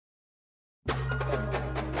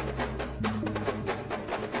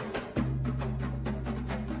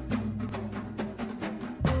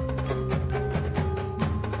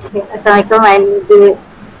Okay, Assalamualaikum and good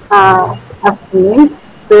afternoon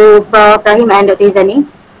to Prof. Rahim and Dr. Izani.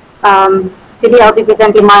 Today I'll be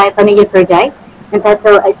presenting my final year project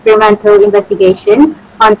entitled Experimental Investigation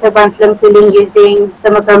on Turbine Film Cooling using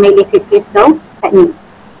Thermochromic Liquid Crystal Technique.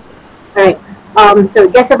 Alright,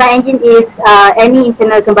 so gas turbine engine is any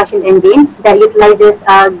internal combustion engine that utilizes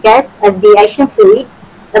gas as the action fluid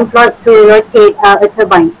employed to rotate a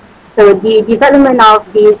turbine. So the development of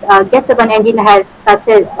this gas turbine engine has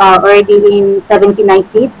started already in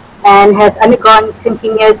 1790s and has undergone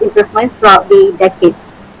continuous improvements throughout the decades.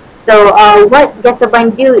 So what gas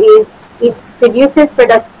turbine do is it produces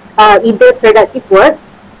either productive work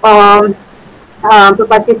or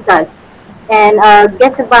propulsive thrust. And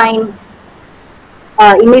gas turbine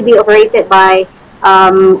it may be operated by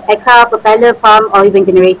aircraft, propeller, pump, or even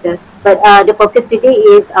generators. But the focus today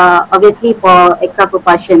is obviously for aircraft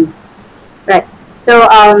propulsion. Right. So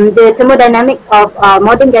the thermodynamics of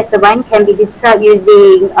modern gas turbine can be described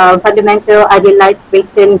using fundamental idealized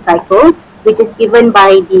Brayton cycle, which is given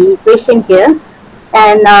by the equation here.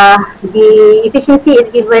 And the efficiency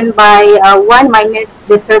is given by 1 minus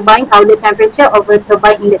the turbine outlet temperature over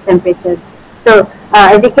turbine inlet temperature. So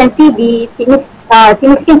as you can see, the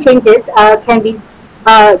significant changes can be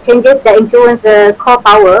changes that influence the core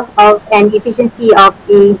power of and efficiency of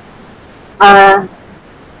the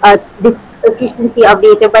efficiency of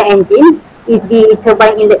the turbine engine is the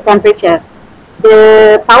turbine inlet temperature.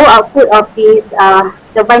 The power output of this gas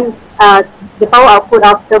turbine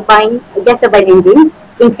engine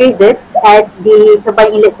increases as the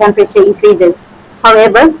turbine inlet temperature increases.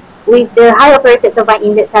 However, with the high operated turbine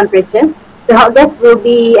inlet temperature, the hot gas will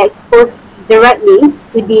be exposed directly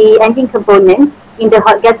to the engine component in the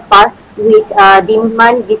hot gas path, which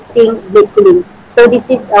demand distinct blade cooling. So this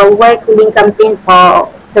is where cooling comes in for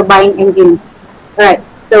turbine engine. Right.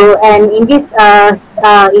 So and in this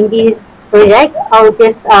project, I'll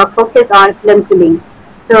just focus on flame cooling.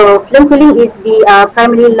 So flame cooling is the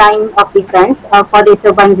primary line of defense for the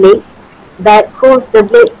turbine blade that cools the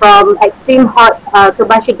blade from extreme hot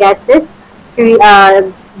combustion gases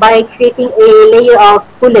by creating a layer of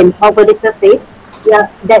coolant over the surface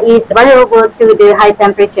that is vulnerable to the high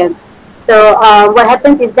temperature. So what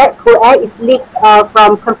happens is that cool air is leaked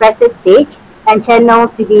from compressor stage and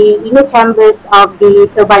channeled to the inner chambers of the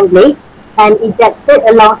turbine blade and ejected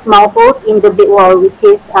along small holes in the blade wall, which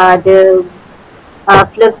is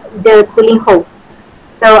the cooling hole.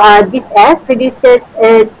 So this air produces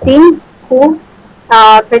a thin, cool,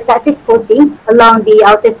 protective coating along the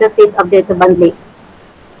outer surface of the turbine blade.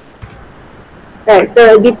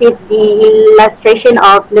 So this is the illustration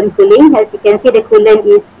of flame cooling. As you can see, the coolant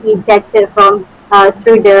is ejected from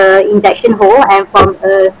through the injection hole and from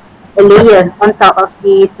a layer on top of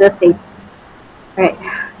the surface. Right.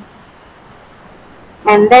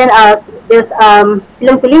 And then this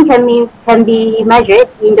flame cooling can be measured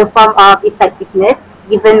in the form of effectiveness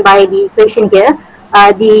given by the equation here.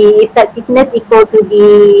 The effectiveness equal to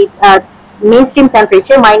the mainstream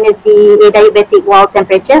temperature minus the adiabatic wall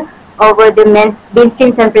temperature over the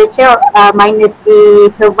mainstream temperature minus the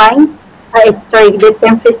turbine, the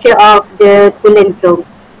temperature of the coolant flow.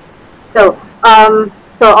 So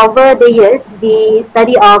over the years, the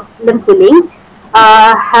study of flame cooling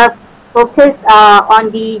have focused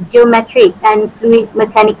on the geometric and fluid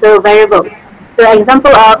mechanical variables. So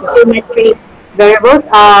example of geometric variables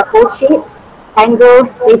are hole shape, angle,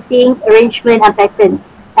 spacing, arrangement, and pattern.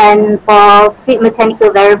 And for fluid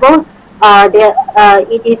mechanical variables,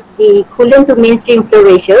 it is the coolant to mainstream flow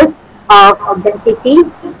ratios of density,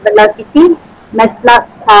 velocity, mass flux,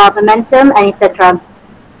 momentum, and etc.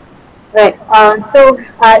 Right. So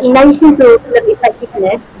in addition to flame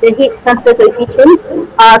effectiveness, the heat transfer coefficient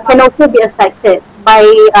can also be affected by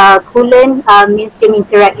coolant mainstream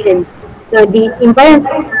interaction. So the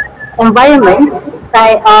environment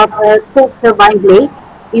side of a cooled turbine blade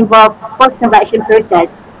involves post-combustion process.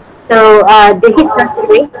 So the heat transfer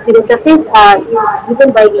rate to the surface is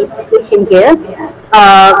given by the equation here,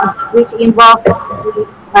 which involves the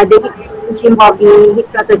heat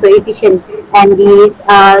transfer coefficient and the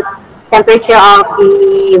temperature of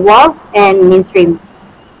the wall and mainstream.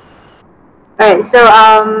 Alright, so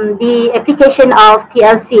the application of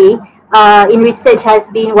TLC in research has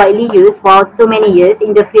been widely used for so many years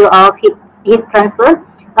in the field of heat transfer,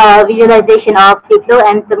 visualization of heat flow,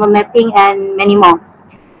 and thermomapping, and many more.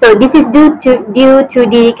 So this is due to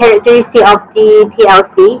the characteristic of the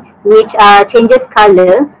TLC, which changes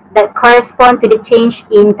color that correspond to the change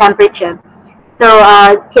in temperature. So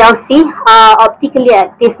TLC are optically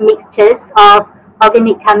active mixtures of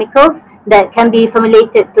organic chemicals that can be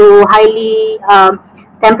formulated to highly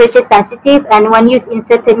temperature sensitive, and when used in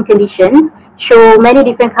certain conditions, show many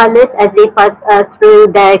different colors as they pass through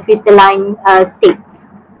their crystalline state.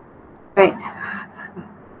 Right.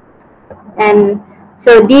 And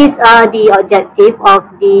so these are the objective of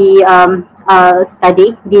the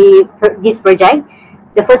study, this project.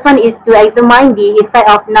 The first one is to examine the effect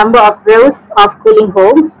of number of rows of cooling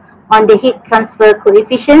holes on the heat transfer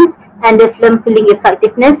coefficients and the flame cooling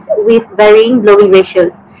effectiveness with varying blowing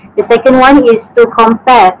ratios. The second one is to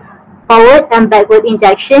compare forward and backward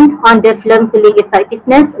injection on the flame cooling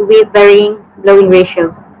effectiveness with varying blowing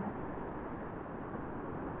ratios.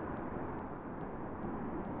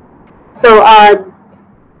 So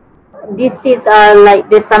this is like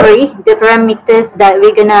the summary, the parameters that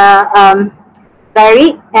we're gonna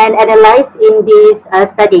vary and analyze in this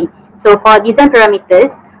study. So for design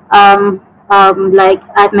parameters, like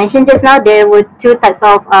I mentioned just now, there were two types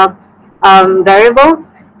of variables.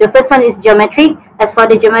 The first one is geometric. As for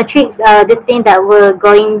the geometrics, the thing that were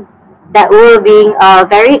being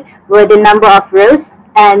varied were the number of rows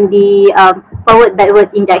and the forward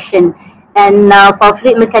backward injection. And for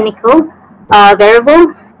fluid mechanical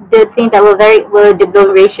variable, the thing that were varied were the blow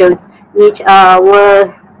ratios, which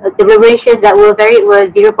were the blow ratios that were varied were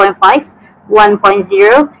 0.5,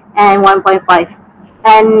 1.0, and 1.5.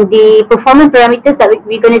 And the performance parameters that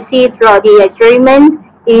we're going to see throughout the experiment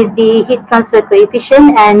is the heat transfer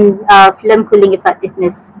coefficient and flame cooling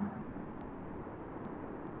effectiveness.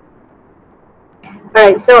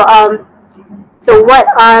 Alright, so what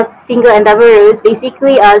are single and double rows?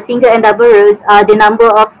 Basically, single and double rows are the number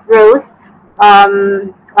of rows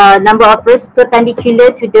perpendicular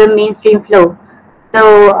to the mainstream flow.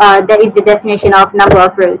 So that is the definition of number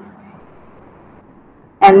of rows.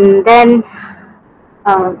 And then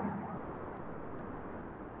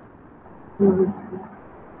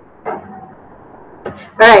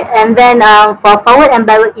right, and then for forward and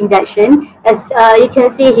backward injection, as you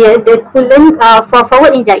can see here, the coolant for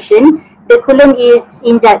forward injection, the coolant is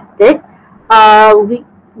injected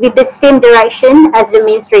with the same direction as the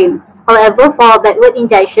mainstream. However, for backward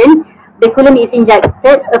injection, the coolant is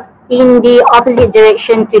injected in the opposite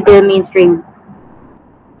direction to the mainstream.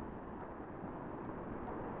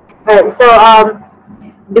 Right, so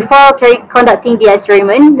before conducting the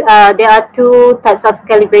experiment, there are two types of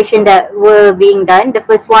calibration that were being done. The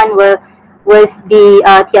first one was the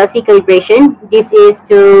TLC calibration. This is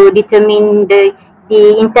to determine the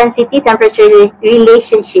intensity temperature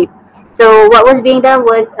relationship. So what was being done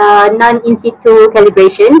was non-in situ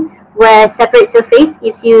calibration, where separate surface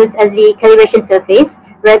is used as the calibration surface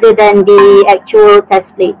rather than the actual test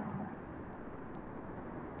plate.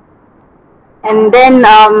 And then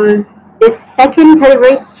the second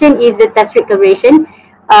calibration is the test rate calibration.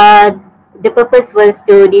 The purpose was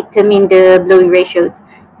to determine the blowing ratios.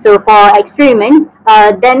 So for experiment,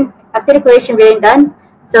 then after the calibration being done,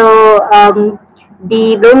 so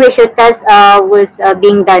the blowing ratio test was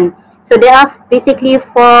being done. So there are basically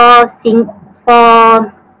four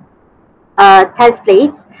test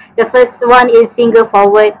plates. The first one is single with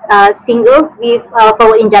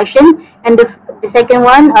forward injection, and the second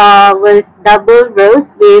one was double rows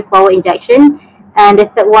with forward injection, and the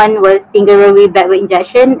third one was single row with backward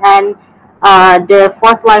injection, and the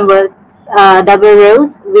fourth one was double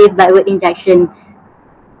rows with backward injection.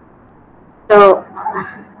 So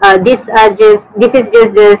this is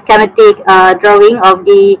just the schematic drawing of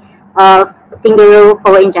the single row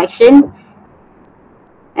forward injection,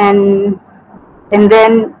 and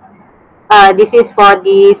then this is for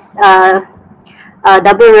these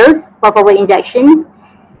double rows for forward injection.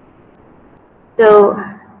 So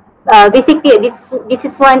basically,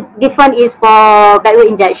 this one is for backward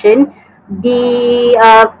injection. The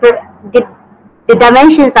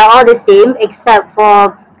dimensions are all the same except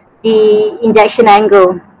for the injection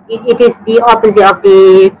angle. It is the opposite of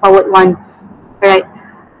the forward one, right?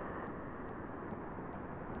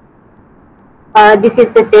 This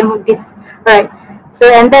is the same. Right. So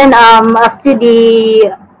and then after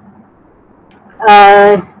the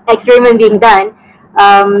experiment being done,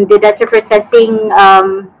 the data processing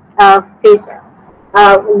phase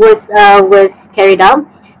was carried out.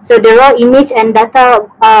 So the raw image and data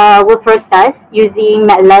were processed using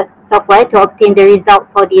MATLAB software to obtain the result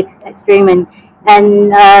for this experiment. And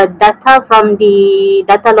data from the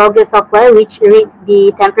data logger software, which reads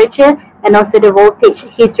the temperature and also the voltage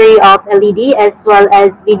history of LED, as well as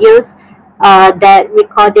videos that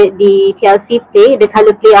recorded the TLC play, the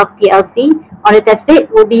color play of TLC on the test plate,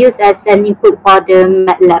 will be used as an input for the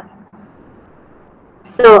MATLAB.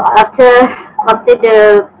 So after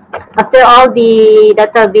all the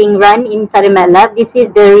data being run inside the MATLAB, this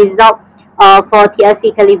is the result for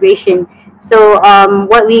TLC calibration. So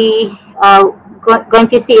what we going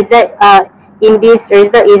to see is that in this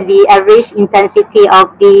result is the average intensity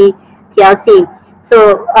of the TLC.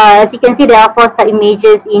 So as you can see, there are four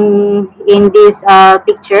sub-images in this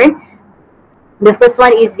picture. The first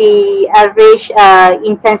one is the average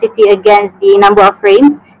intensity against the number of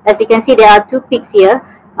frames. As you can see, there are two peaks here.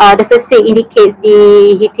 The first peak indicates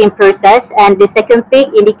the heating process, and the second peak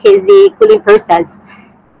indicates the cooling process.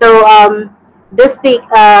 So this peak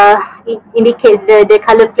indicates the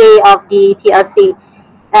color play of the TLC.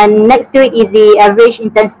 And next to it is the average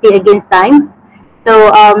intensity against time. So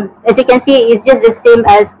as you can see, it's just the same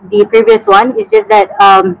as the previous one. It's just that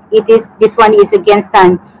this one is against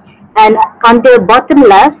time. And on the bottom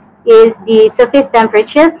left is the surface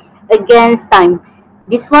temperature against time.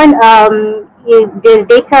 This one, the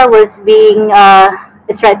data was being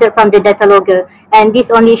extracted from the data logger, and this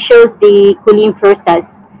only shows the cooling process.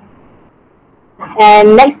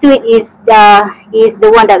 And next to it is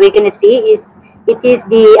the one that we're going to see. It is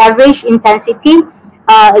the average intensity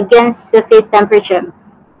against surface temperature.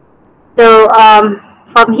 So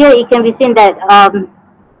from here, it can be seen that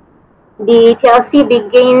the TLC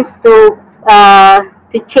begins to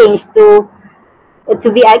change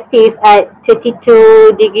to be active at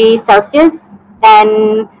 32 degrees Celsius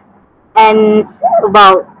and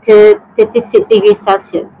about 36 degrees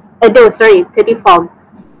Celsius. No, sorry, 34.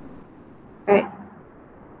 Right.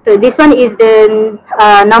 So this one is the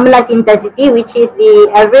normalized intensity, which is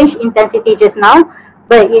the average intensity just now,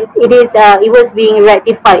 but it was being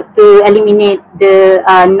rectified to eliminate the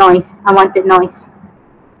noise, unwanted noise.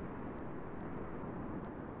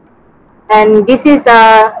 And this is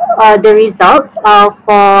the result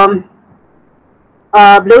for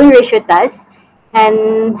blowing ratio test.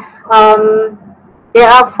 And there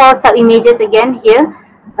are four sub-images again here.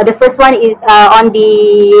 The first one is on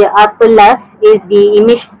the upper left is the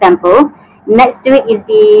image sample. Next to it is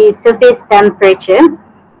the surface temperature.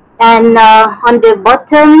 And on the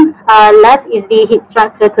bottom left is the heat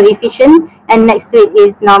transfer coefficient. And next to it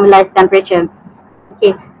is normalized temperature.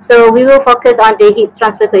 Okay. So we will focus on the heat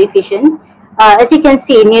transfer coefficient. As you can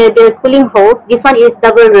see near the cooling holes, this one is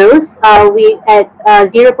double rows at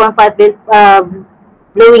 0.5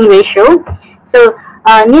 blowing ratio. So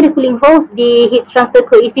near the cooling holes, the heat transfer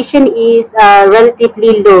coefficient is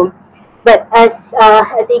relatively low. But as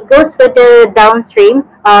it goes further downstream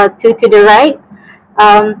to the right,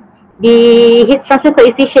 the heat transfer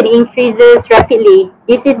coefficient increases rapidly.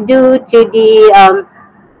 This is due to the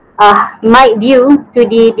might due to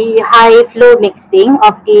the high flow mixing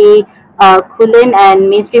of the coolant and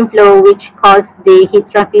mainstream flow, which caused the heat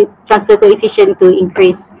transfer coefficient to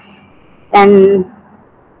increase. And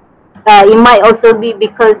it might also be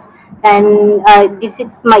because, and this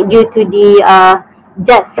is might due to the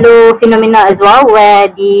jet flow phenomena as well, where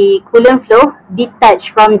the coolant flow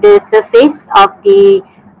detached from the surface of the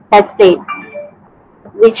test plate,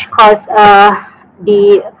 which caused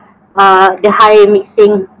the high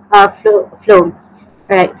mixing flow.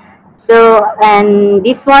 Right. So, and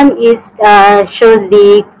this one is shows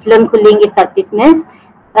the film cooling effectiveness.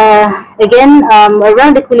 Again,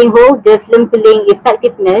 around the cooling hole, the film cooling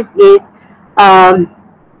effectiveness is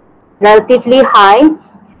relatively high.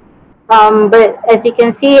 But as you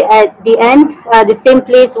can see at the end, the same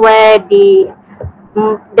place where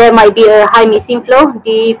there might be a high mixing flow,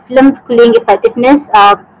 the film cooling effectiveness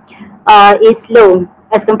is low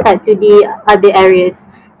as compared to the other areas.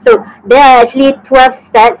 So there are actually 12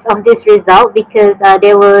 sets of this result because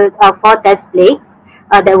there were 4 test plates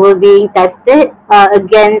that were being tested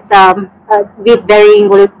against with varying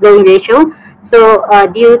blowing ratio. So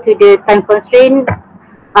due to the time constraint,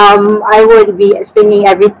 I would be explaining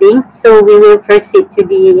everything. So we will proceed to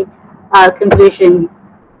the conclusion.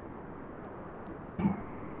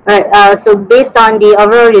 Alright, so based on the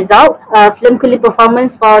overall result, film cooling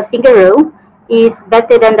performance for single row is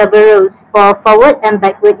better than double rows for forward and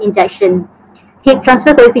backward injection. Heat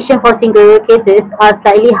transfer coefficient for single row cases are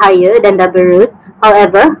slightly higher than double rows.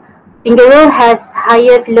 However, single row has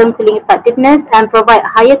higher film cooling effectiveness and provide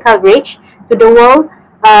higher coverage to the wall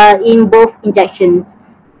in both injections.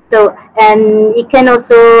 So, and it can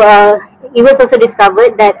also, it was also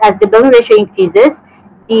discovered that as the blowing ratio increases,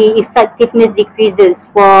 the effectiveness decreases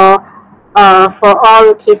for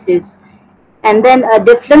all cases. And then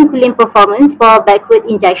the film cooling performance for backward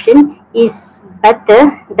injection is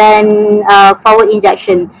better than forward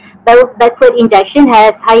injection. Backward injection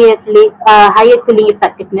has higher cooling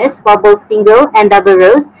effectiveness for both single and double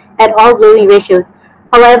rows at all blowing ratios.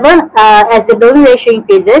 However, as the blowing ratio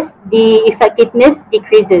increases, the effectiveness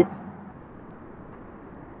decreases.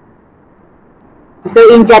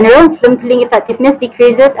 So in general, film cooling effectiveness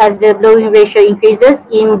decreases as the blowing ratio increases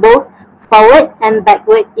in both forward and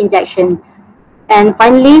backward injection. And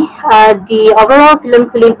finally, the overall film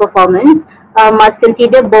cooling performance must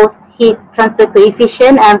consider both heat transfer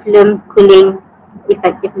coefficient and film cooling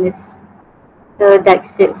effectiveness. So that's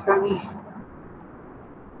it from me.